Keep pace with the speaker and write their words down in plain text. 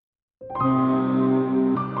Hello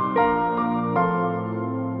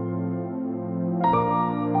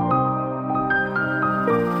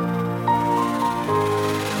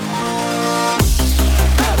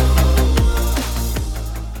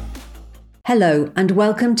and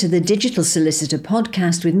welcome to the Digital Solicitor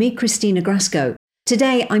podcast with me, Christina Grasco.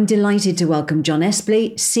 Today I'm delighted to welcome John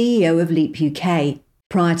Espley, CEO of Leap UK.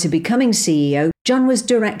 Prior to becoming CEO, John was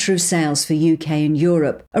Director of Sales for UK and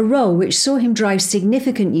Europe, a role which saw him drive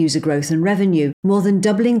significant user growth and revenue, more than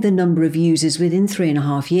doubling the number of users within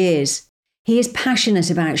 3.5 years. He is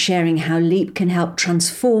passionate about sharing how Leap can help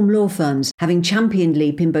transform law firms, having championed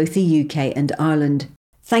Leap in both the UK and Ireland.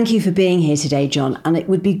 Thank you for being here today, John, and it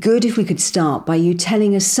would be good if we could start by you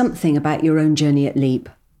telling us something about your own journey at Leap.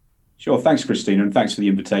 Sure, thanks Christina, and thanks for the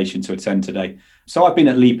invitation to attend today. So I've been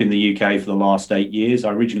at Leap in the UK for the last 8 years.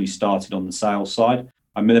 I originally started on the sales side.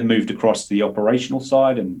 I then moved across to the operational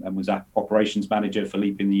side and was operations manager for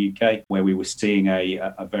Leap in the UK, where we were seeing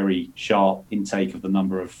a very sharp intake of the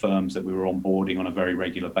number of firms that we were onboarding on a very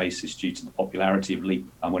regular basis due to the popularity of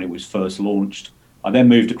Leap when it was first launched. I then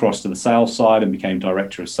moved across to the sales side and became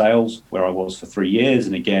Director of Sales, where I was for 3 years.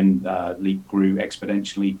 And again, Leap grew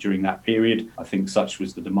exponentially during that period. I think such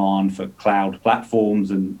was the demand for cloud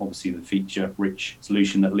platforms and obviously the feature-rich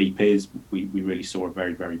solution that Leap is. We really saw a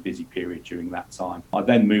very, very busy period during that time. I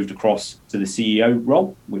then moved across to the CEO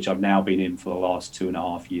role, which I've now been in for the last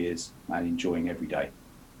 2.5 years and enjoying every day.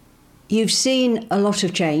 You've seen a lot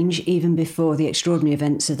of change even before the extraordinary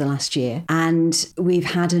events of the last year, and we've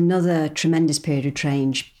had another tremendous period of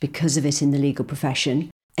change because of it in the legal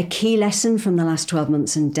profession. A key lesson from the last 12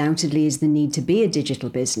 months undoubtedly is the need to be a digital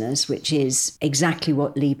business, which is exactly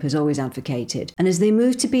what Leap has always advocated. And as they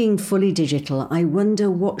move to being fully digital, I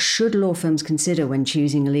wonder what should law firms consider when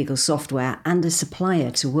choosing a legal software and a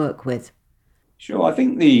supplier to work with? Sure. I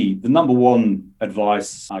think the number one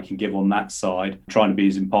advice I can give on that side, trying to be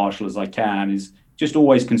as impartial as I can, is just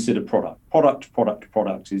always consider product.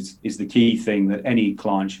 Product is the key thing that any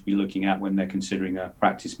client should be looking at when they're considering a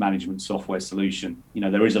practice management software solution. You know,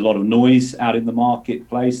 there is a lot of noise out in the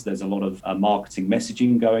marketplace. There's a lot of marketing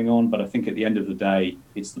messaging going on, but I think at the end of the day,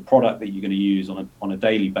 it's the product that you're going to use on a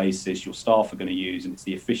daily basis, your staff are going to use, and it's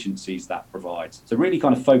the efficiencies that provides. So really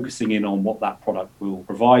kind of focusing in on what that product will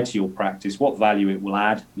provide to your practice, what value it will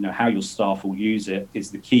add, how your staff will use it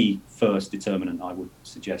is the key first determinant I would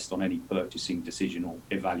suggest on any purchasing decision or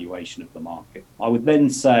evaluation of the market. I would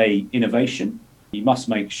then say innovation. You must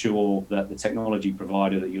make sure that the technology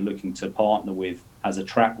provider that you're looking to partner with has a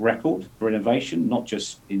track record for innovation, not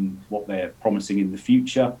just in what they're promising in the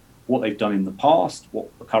future, what they've done in the past, what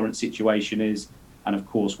the current situation is, and of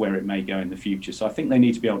course where it may go in the future. So I think they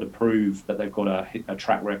need to be able to prove that they've got a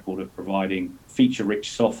track record of providing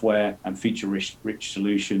feature-rich software and feature-rich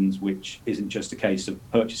solutions, which isn't just a case of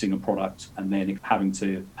purchasing a product and then having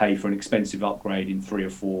to pay for an expensive upgrade in 3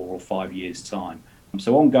 or 4 or 5 years' time.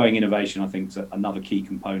 So ongoing innovation, I think, is another key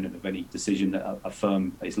component of any decision that a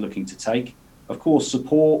firm is looking to take. Of course,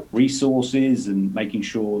 support, resources, and making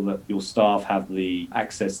sure that your staff have the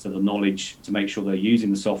access to the knowledge to make sure they're using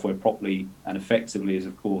the software properly and effectively is,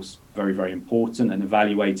 of course, very, very important. And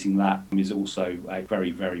evaluating that is also a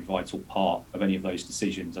very, very vital part of any of those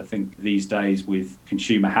decisions. I think these days with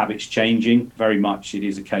consumer habits changing, very much it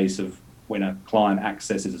is a case of when a client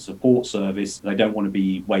accesses a support service, they don't want to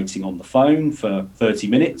be waiting on the phone for 30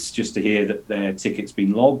 minutes just to hear that their ticket's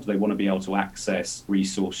been logged. They want to be able to access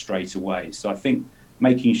resource straight away. So I think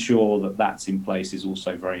making sure that that's in place is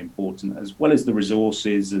also very important, as well as the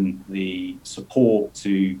resources and the support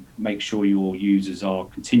to make sure your users are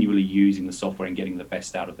continually using the software and getting the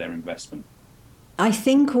best out of their investment. I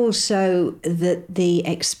think also that the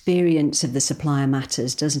experience of the supplier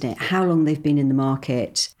matters, doesn't it? How long they've been in the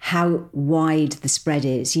market, how wide the spread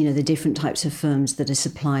is, the different types of firms that a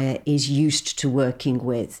supplier is used to working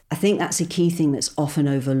with. I think that's a key thing that's often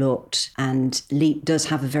overlooked. And Leap does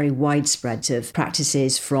have a very wide spread of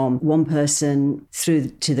practices from one person through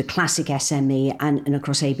to the classic SME and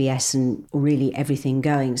across ABS and really everything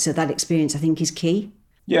going. So that experience, I think, is key.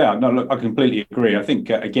 Yeah, no, look, I completely agree. I think,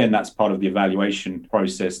 again, that's part of the evaluation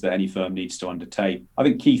process that any firm needs to undertake. I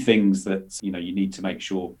think key things that, you need to make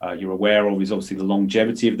sure you're aware of is obviously the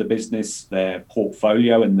longevity of the business, their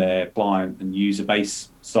portfolio and their client and user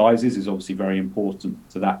base sizes is obviously very important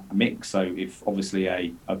to that mix. So if obviously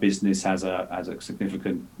a business has a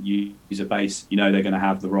significant user base, they're going to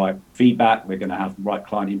have the right feedback, they're going to have the right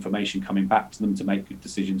client information coming back to them to make good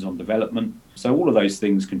decisions on development. So all of those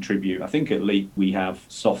things contribute. I think at Leap we have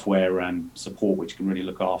software and support which can really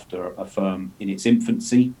look after a firm in its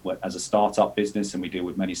infancy as a startup business, and we deal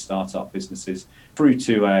with many startup businesses, through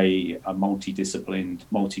to a multidisciplined,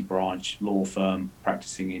 multi-branch law firm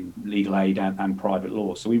practicing in legal aid and private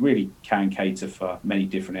law. So we really can cater for many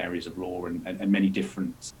different areas of law and many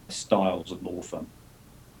different styles of law firm.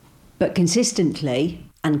 But consistently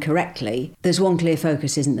and correctly, there's one clear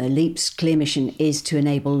focus, isn't there? Leap's clear mission is to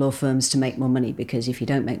enable law firms to make more money, because if you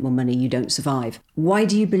don't make more money, you don't survive. Why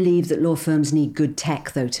do you believe that law firms need good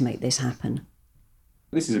tech, though, to make this happen?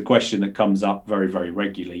 This is a question that comes up very, very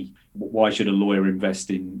regularly. Why should a lawyer invest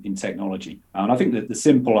in technology? And I think that the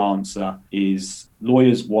simple answer is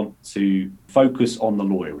lawyers want to focus on the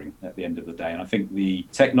lawyering at the end of the day. And I think the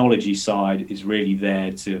technology side is really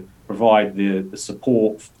there to provide the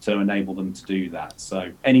support to enable them to do that. So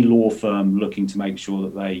any law firm looking to make sure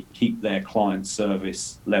that they keep their client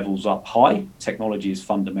service levels up high, technology is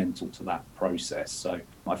fundamental to that process. So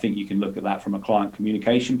I think you can look at that from a client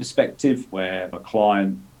communication perspective, where a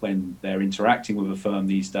client, when they're interacting with a firm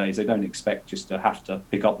these days, they don't expect just to have to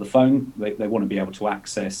pick up the phone. They want to be able to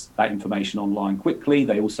access that information online quickly.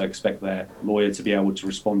 They also expect their lawyer to be able to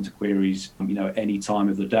respond to queries, at any time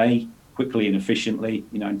of the day, quickly and efficiently,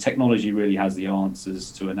 and technology really has the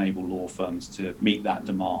answers to enable law firms to meet that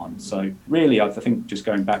demand. So really, I think, just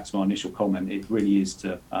going back to my initial comment, it really is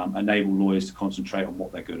to enable lawyers to concentrate on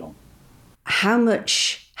what they're good on. How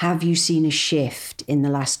much have you seen a shift in the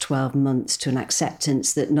last 12 months to an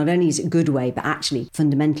acceptance that not only is it a good way, but actually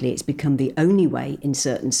fundamentally it's become the only way in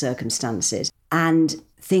certain circumstances? And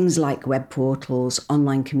things like web portals,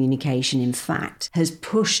 online communication, in fact, has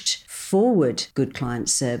pushed forward good client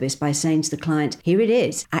service by saying to the client, here it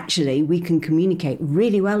is. Actually, we can communicate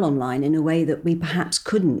really well online in a way that we perhaps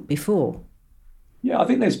couldn't before. Yeah, I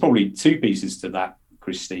think there's probably two pieces to that,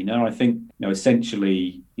 Christina. I think,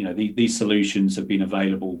 essentially, these solutions have been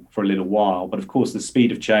available for a little while, but of course the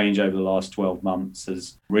speed of change over the last 12 months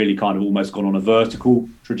has really kind of almost gone on a vertical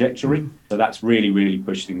trajectory. So that's really, really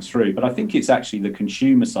pushed things through. But I think it's actually the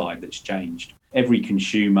consumer side that's changed. Every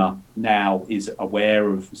consumer now is aware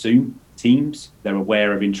of Zoom, Teams. They're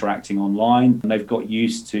aware of interacting online, and they've got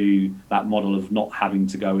used to that model of not having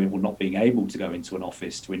to go in or not being able to go into an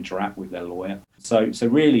office to interact with their lawyer. So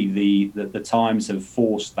really the times have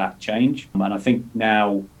forced that change. And I think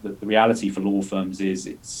now that the reality for law firms is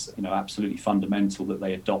it's absolutely fundamental that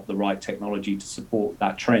they adopt the right technology to support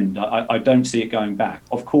that trend. I don't see it going back.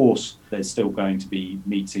 Of course, there's still going to be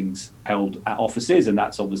meetings held at offices, and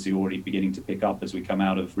that's obviously already beginning to pick up as we come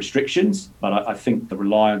out of restrictions. But I think the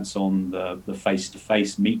reliance on the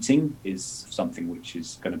face-to-face meeting is something which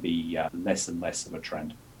is going to be less and less of a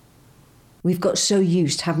trend. We've got so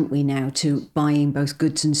used, haven't we now, to buying both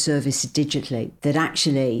goods and services digitally, that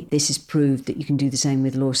actually this has proved that you can do the same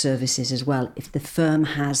with law services as well, if the firm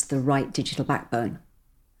has the right digital backbone.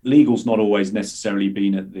 Legal's not always necessarily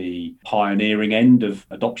been at the pioneering end of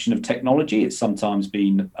adoption of technology. It's sometimes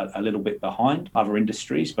been a little bit behind other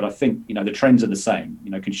industries, but I think, the trends are the same.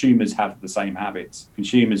 Consumers have the same habits.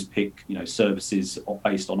 Consumers pick, services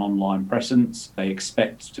based on online presence. They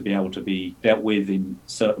expect to be able to be dealt with in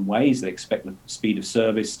certain ways. They expect the speed of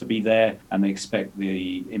service to be there, and they expect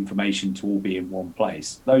the information to all be in one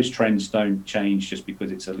place. Those trends don't change just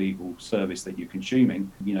because it's a legal service that you're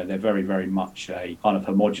consuming. They're very, very much a kind of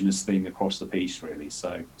homogenous thing across the piece, really.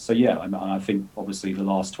 So yeah, and I think obviously the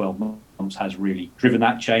last 12 months has really driven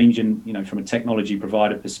that change. And from a technology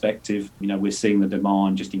provider perspective, we're seeing the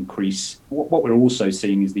demand just increase. What we're also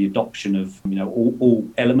seeing is the adoption of all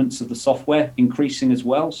elements of the software increasing as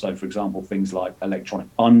well. So for example, things like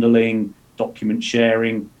electronic bundling, document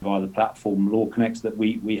sharing via the platform Law Connect that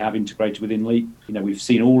we have integrated within Leap. We've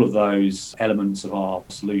seen all of those elements of our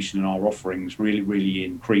solution and our offerings really, really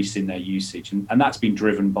increase in their usage. And that's been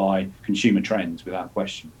driven by consumer trends without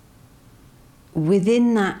question.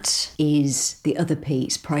 Within that is the other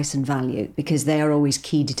piece, price and value, because they are always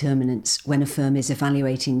key determinants when a firm is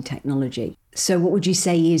evaluating technology. So what would you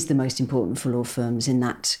say is the most important for law firms in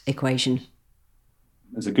that equation?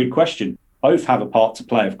 That's a good question. Both have a part to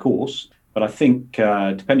play, of course. But I think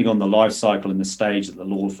depending on the life cycle and the stage that the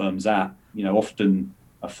law firm's at, often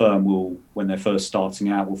a firm will, when they're first starting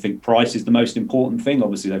out, will think price is the most important thing.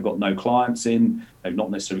 Obviously, they've got no clients in, they've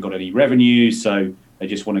not necessarily got any revenue, so They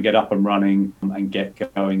just want to get up and running and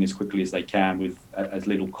get going as quickly as they can with as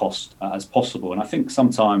little cost as possible. And I think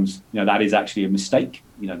sometimes, that is actually a mistake.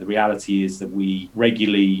 The reality is that we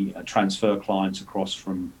regularly transfer clients across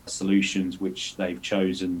from solutions which they've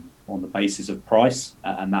chosen on the basis of price.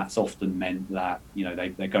 And that's often meant that,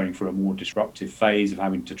 they're going through a more disruptive phase of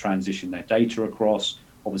having to transition their data across.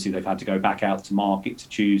 Obviously, they've had to go back out to market to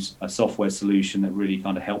choose a software solution that really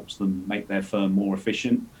kind of helps them make their firm more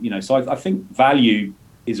efficient. So I think value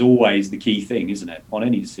is always the key thing, isn't it? On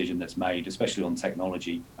any decision that's made, especially on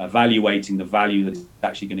technology, evaluating the value that it's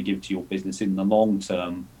actually going to give to your business in the long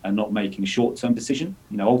term and not making a short-term decision.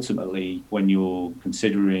 Ultimately, when you're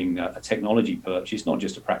considering a technology purchase, not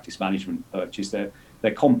just a practice management purchase,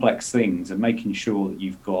 they're complex things, and making sure that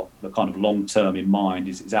you've got the kind of long term in mind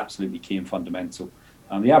is absolutely key and fundamental.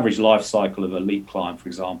 The average life cycle of a Leap client, for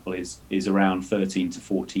example, is around 13 to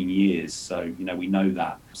 14 years. So, we know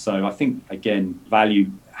that. So I think, again,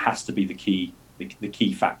 value has to be the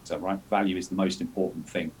key factor, right? Value is the most important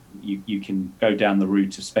thing. You can go down the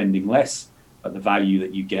route of spending less, but the value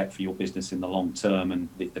that you get for your business in the long term and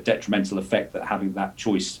the detrimental effect that having that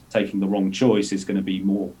choice, taking the wrong choice, is going to be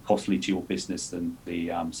more costly to your business than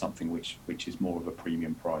the something which is more of a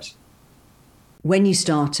premium price. When you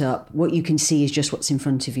start up, what you can see is just what's in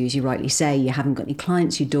front of you. As you rightly say, you haven't got any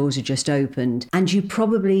clients, your doors are just opened, and you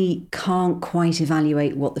probably can't quite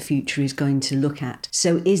evaluate what the future is going to look at.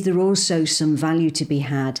 So is there also some value to be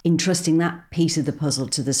had in trusting that piece of the puzzle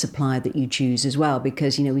to the supplier that you choose as well?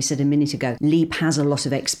 Because, we said a minute ago, Leap has a lot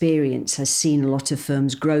of experience, has seen a lot of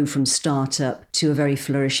firms grow from startup to a very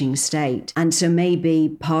flourishing state. And so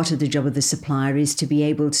maybe part of the job of the supplier is to be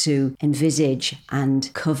able to envisage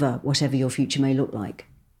and cover whatever your future may look like.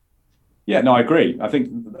 Yeah, no, I agree. I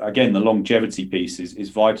think, again, the longevity piece is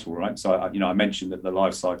vital, right? So, I mentioned that the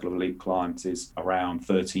life cycle of a Leap client is around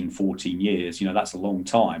 13, 14 years. That's a long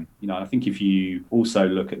time. I think if you also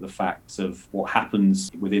look at the facts of what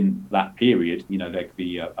happens within that period, there could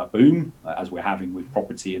be a boom, as we're having with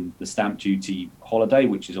property and the stamp duty holiday,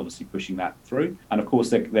 which is obviously pushing that through. And of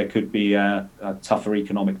course, there could be a tougher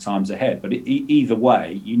economic times ahead. But either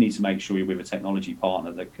way, you need to make sure you're with a technology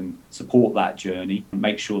partner that can support that journey, and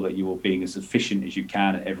make sure that you will being as efficient as you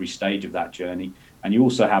can at every stage of that journey. And you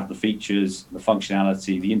also have the features, the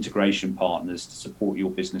functionality, the integration partners to support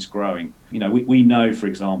your business growing. We know, for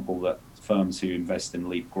example, that firms who invest in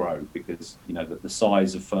Leap grow because, that the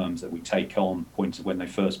size of firms that we take on, point of when they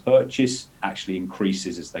first purchase, actually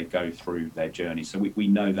increases as they go through their journey. So we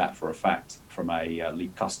know that for a fact from a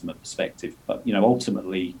Leap customer perspective. But,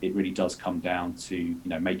 ultimately, it really does come down to,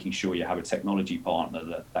 making sure you have a technology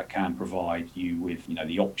partner that can provide you with,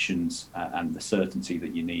 the options and the certainty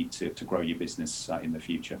that you need to grow your business in the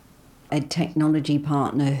future. A technology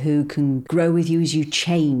partner who can grow with you as you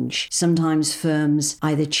change. Sometimes firms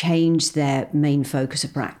either change their main focus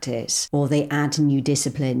of practice or they add new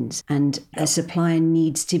disciplines, and a supplier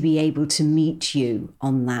needs to be able to meet you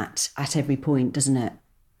on that at every point, doesn't it?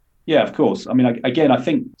 Yeah, of course. I mean, again, I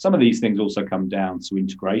think some of these things also come down to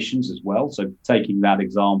integrations as well. So taking that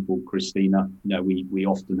example, Christina, we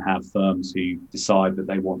often have firms who decide that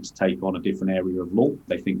they want to take on a different area of law.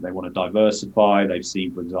 They think they want to diversify. They've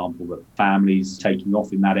seen, for example, that families taking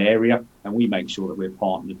off in that area. And we make sure that we're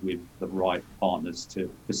partnered with the right partners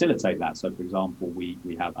to facilitate that. So, for example, we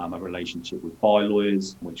have a relationship with buy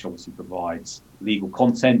lawyers, which obviously provides legal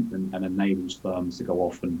content and enables firms to go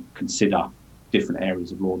off and consider different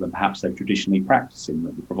areas of law than perhaps they've traditionally practiced in.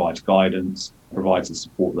 That provides guidance, provides the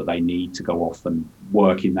support that they need to go off and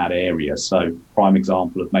work in that area. So prime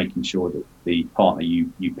example of making sure that the partner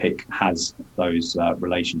you pick has those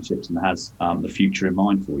relationships and has the future in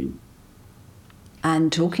mind for you.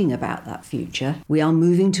 And talking about that future, we are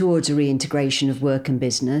moving towards a reintegration of work and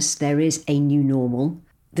business. There is a new normal.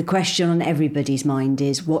 The question on everybody's mind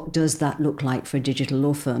is, what does that look like for a digital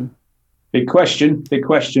law firm? Big question.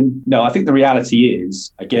 No, I think the reality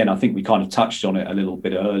is, again, I think we kind of touched on it a little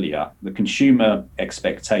bit earlier. The consumer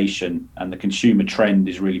expectation and the consumer trend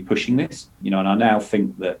is really pushing this, and I now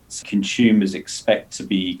think that consumers expect to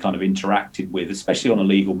be kind of interacted with, especially on a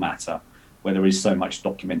legal matter, where there is so much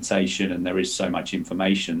documentation and there is so much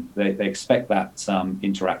information. They expect that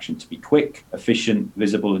interaction to be quick, efficient,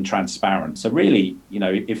 visible and transparent. So really,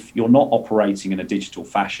 if you're not operating in a digital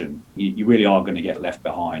fashion, you really are going to get left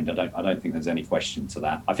behind. I don't think there's any question to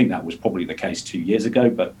that. I think that was probably the case 2 years ago,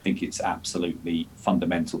 but I think it's absolutely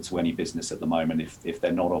fundamental to any business at the moment if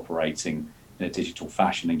they're not operating in a digital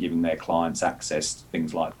fashion and giving their clients access to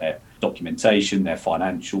things like their documentation, their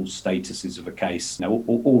financial statuses of a case,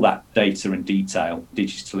 all that data and detail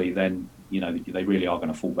digitally, then they really are going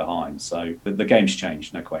to fall behind. So the game's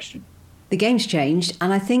changed, no question. The game's changed,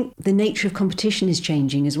 and I think the nature of competition is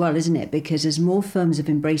changing as well, isn't it? Because as more firms have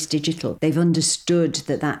embraced digital, they've understood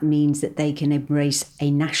that that means that they can embrace a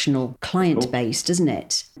national client base, doesn't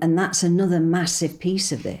it? And that's another massive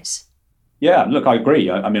piece of this. Yeah, look, I agree.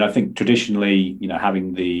 I mean, I think traditionally,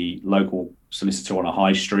 having the local solicitor on a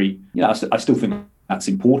high street, I still think that's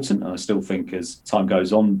important. And I still think as time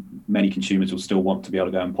goes on, many consumers will still want to be able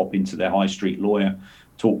to go and pop into their high street lawyer,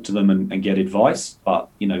 talk to them and get advice. But,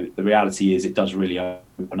 the reality is it does really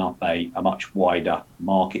open up a much wider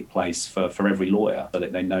marketplace for every lawyer so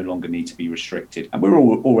that they no longer need to be restricted. And we're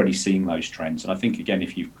already seeing those trends. And I think, again,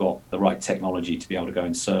 if you've got the right technology to be able to go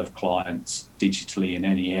and serve clients digitally in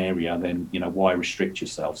any area, then, why restrict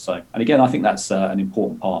yourself? So, and again, I think that's an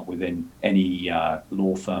important part within any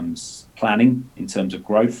law firm's planning in terms of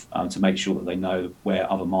growth, to make sure that they know where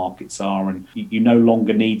other markets are. And you no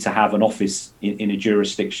longer need to have an office in a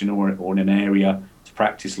jurisdiction or in an area to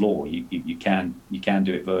practice law. You can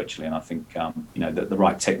do it virtually. And I think, the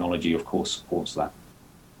right technology, of course, supports that.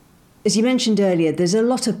 As you mentioned earlier, there's a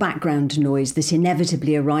lot of background noise that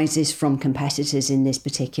inevitably arises from competitors in this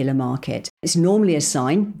particular market. It's normally a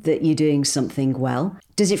sign that you're doing something well.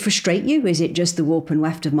 Does it frustrate you? Is it just the warp and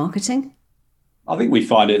weft of marketing? I think we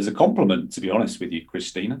find it as a compliment, to be honest with you,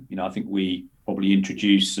 Christina. I think we probably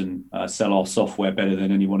introduce and sell our software better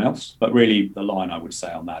than anyone else. But really, the line I would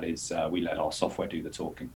say on that is we let our software do the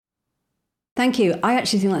talking. Thank you. I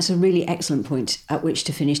actually think that's a really excellent point at which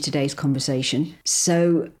to finish today's conversation.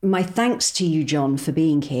 So my thanks to you, John, for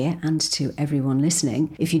being here, and to everyone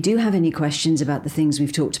listening. If you do have any questions about the things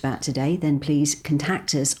we've talked about today, then please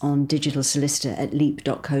contact us on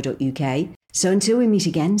digitalsolicitor@leap.co.uk. So until we meet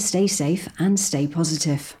again, stay safe and stay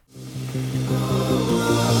positive.